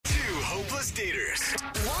hopeless daters.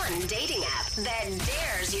 One dating app that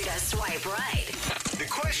dares you to swipe right. The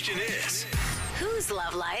question is, Whose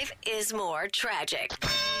love life is more tragic?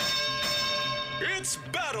 it's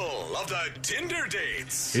Battle of the Tinder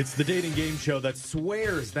Dates. It's the dating game show that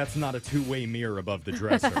swears that's not a two-way mirror above the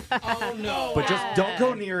dresser. Oh, no. But just don't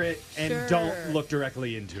go near it and Sure. don't look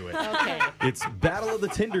directly into it. Okay. It's Battle of the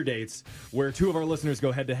Tinder Dates, where two of our listeners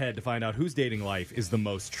go head-to-head to find out whose dating life is the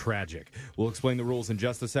most tragic. We'll explain the rules in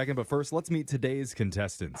just a second, but first, let's meet today's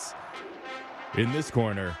contestants. In this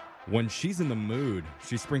corner, when she's in the mood,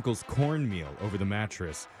 she sprinkles cornmeal over the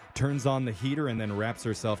mattress, turns on the heater, and then wraps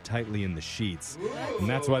herself tightly in the sheets. And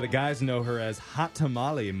that's why the guys know her as Hot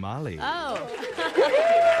Tamale Molly. Oh.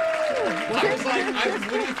 I was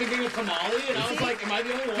literally thinking of tamale, and I was like, am I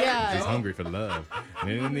the only one? Yeah. She's hungry for love. And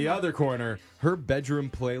in the other corner, her bedroom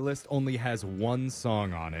playlist only has one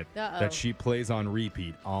song on it that she plays on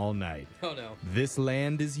repeat all night. Oh, no. This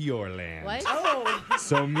land is your land. What? Oh,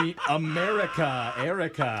 So meet America,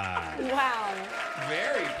 Erica. Wow.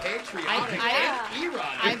 very patriotic I- and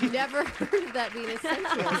erotic. I've never heard that being a sensual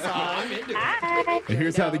Oh, song. I'm into it. Hi. And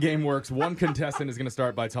here's how the game works. One contestant is going to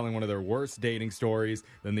start by telling one of their worst dating stories.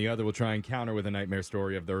 Then the other will try and counter with a nightmare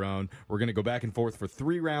story of their own. We're going to go back and forth for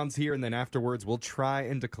 3 rounds here, and then afterwards we'll try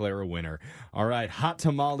and declare a winner. All right, Hot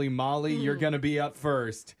Tamale Molly, you're going to be up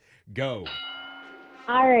first. Go.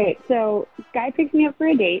 All right. So, this guy picked me up for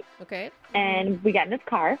a date, Okay. and we got in his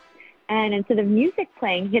car. And instead of music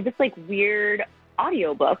playing, he had this like weird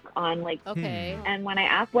audiobook on like. Okay. And when I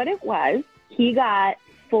asked what it was, he got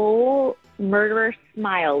Full Murderer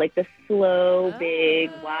Smile, like the slow,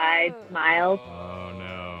 big, wide smile, Oh,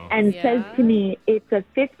 no. and Yeah. says to me, "It's a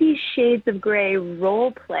 50 Shades of Grey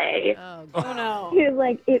role play." Oh, Oh, no. He was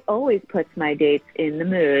like, "It always puts my dates in the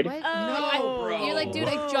mood." what? No, bro. You're like, dude,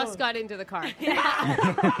 I just got into the car.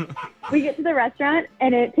 We get to the restaurant,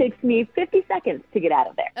 and it takes me 50 seconds to get out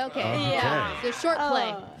of there. Okay. Yeah. So short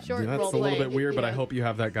play. Short That's role a little play. bit weird, but I Yeah. hope you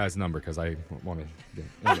have that guy's number because I want to.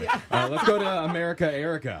 Anyway, let's go to America,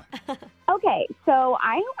 Erica. Okay, so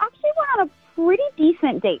I actually went on a pretty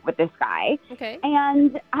decent date with this guy. Okay.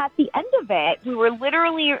 And at the end of it, we were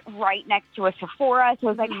literally right next to a Sephora. So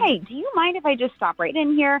I was like, hey, do you mind if I just stop right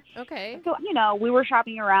in here? Okay. So, we were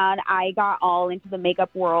shopping around. I got all into the makeup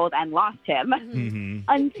world and lost him Mm-hmm.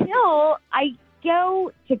 until I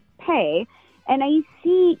go to pay and I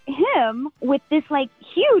see him with this like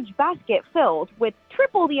huge basket filled with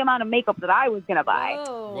triple the amount of makeup that I was going to buy.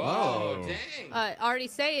 Whoa, dang. Already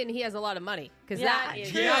saying he has a lot of money because Yeah, that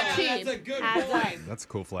is Yeah, not cheap. that's a good Adds up. point. That's a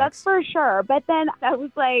cool That's flex. for sure. But then I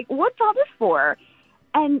was like, what's all this for?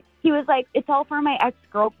 And he was like, it's all for my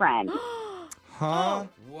ex-girlfriend. Huh?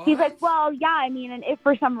 What? He's like, well, yeah, I mean, and if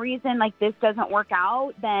for some reason like this doesn't work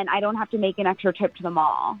out, then I don't have to make an extra trip to the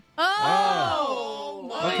mall. Oh,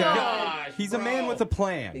 my Okay. gosh. He's a man with a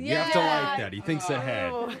plan. You have to Yeah. like that. He thinks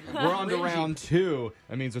ahead. Oh. We're on to Cringy. round 2.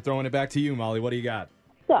 That means we're throwing it back to you, Molly. What do you got?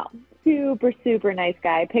 So, super, super nice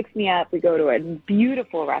guy picks me up. We go to a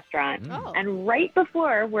beautiful restaurant. Oh. And right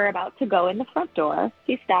before we're about to go in the front door,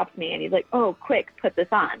 he stops me and he's like, "Oh, quick, put this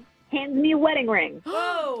on." Hands me a wedding ring.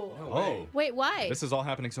 Whoa. No way. Oh. Wait, why? This is all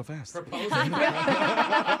happening so fast. Proposing.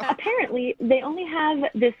 Apparently, they only have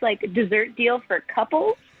this like dessert deal for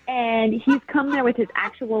couples. And he's come there with his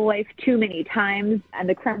actual wife too many times, and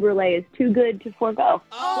the creme brulee is too good to forego.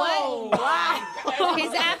 Oh, Wow.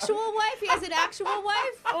 His actual wife? He has an actual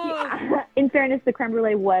wife? In fairness, the creme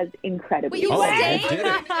brulee was incredible. Wait, you Oh, stayed? you did it.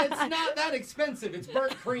 It's not that expensive. It's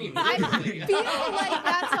burnt cream. I literally. feel like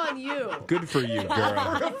that's on you. Good for you,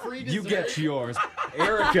 girl. For a free You dessert. get yours.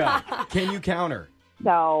 Erica, can you counter?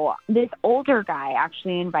 So this older guy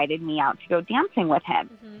actually invited me out to go dancing with him.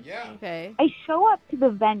 Yeah. Okay. I show up to the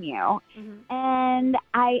venue and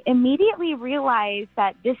I immediately realize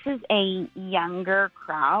that this is a younger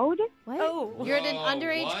crowd. What? Oh. You're at an Whoa,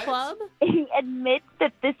 underage what? club? He admits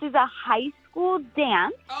that this is a high school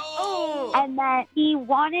dance Oh. and that he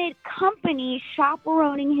wanted company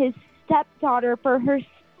chaperoning his stepdaughter for her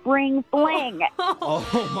spring fling.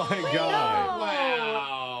 Oh, my God.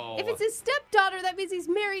 Wow. If it's his stepdaughter, that means he's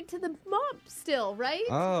married to the mom still, right?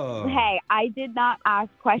 Oh. Hey, I did not ask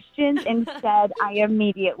questions. Instead, I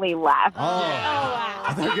immediately left. Oh.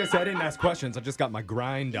 I thought you said I didn't ask questions. I just got my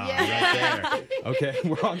grind on Yeah. right there. Okay,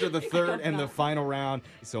 we're on to the third and the final round.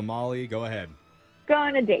 So, Molly, go ahead. Go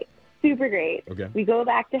on a date. Super great. Okay. We go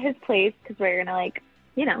back to his place because we're going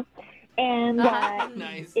to, and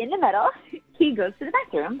Nice. in the middle, he goes to the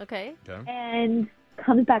bathroom Okay. Okay. and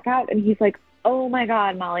comes back out and he's like, "Oh my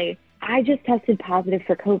God, Molly, I just tested positive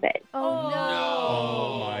for COVID." Oh, no.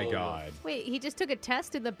 Oh, my God. Wait, Wait, he just took a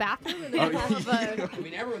test in the bathroom in the Oh, middle of a... I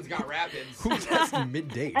mean, everyone's got rapids. Who tested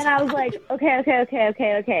mid-date? And I was like,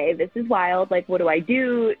 okay. This is wild. Like, what do I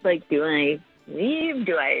do? Like, do I leave?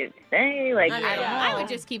 Do I stay? Like, I don't know. I would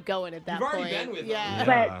just keep going at that You've point. already been with yeah. them.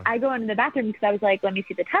 But I go into the bathroom because I was like, let me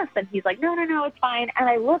see the test. And he's like, no, it's fine. And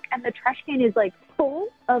I look, and the trash can is like full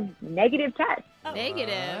of negative tests.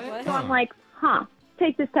 Negative. So I'm like,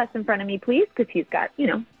 take this test in front of me, please, because he's got,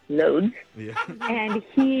 loads. Yeah. And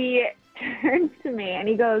he turns to me and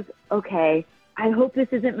he goes, okay, I hope this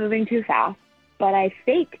isn't moving too fast, but I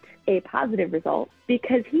faked a positive result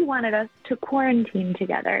because he wanted us to quarantine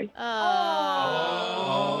together.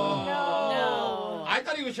 Oh. No. I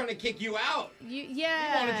thought he was trying to kick you out.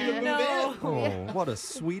 Yeah. He wanted you to move in. Oh, what a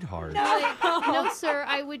sweetheart. No, sir,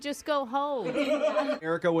 I would just go home.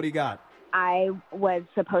 Erica, what do you got? I was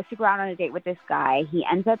supposed to go out on a date with this guy. He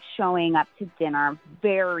ends up showing up to dinner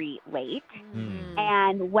very late.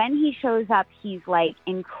 And when he shows up, he's like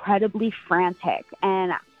incredibly frantic.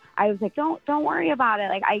 And I was like, don't worry about it.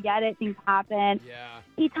 Like, I get it. Things happen. Yeah.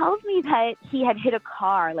 He tells me that he had hit a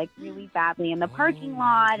car like really badly in the parking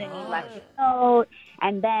lot and he left a note.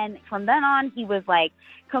 And then from then on, he was like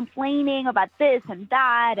complaining about this and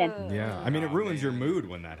that. And Yeah, I mean, it ruins your mood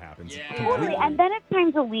when that happens. Yeah. totally. And then it's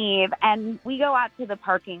time to leave. And we go out to the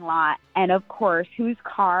parking lot. And of course, whose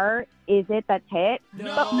car is it that's hit?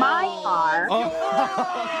 No. But my car. Oh.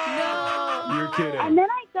 You're kidding. And then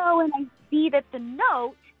I go and I see that the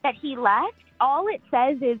note that he left, all it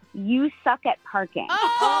says is, you suck at parking.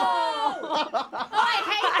 Oh, I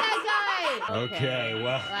hate that guy. Okay,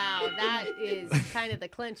 well. Wow, that is kind of the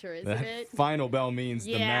clincher, isn't That it? final bell means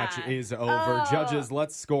the Yeah. match is over. Judges,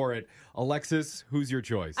 let's score it. Alexis, who's your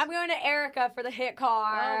choice? I'm going to Erica for the hit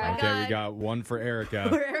car. Oh, my Okay, God. we got one for Erica.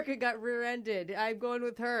 Where Erica got rear-ended. I'm going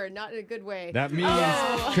with her, not in a good way. That means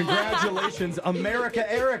congratulations, America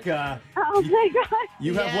Erica. Oh my God.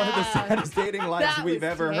 You have one of the Yeah. saddest dating lives That we've was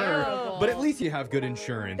ever terrible. heard. But at least you have good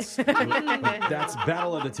insurance. That's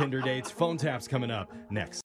Battle of the Tinder Dates. Phone taps coming up next.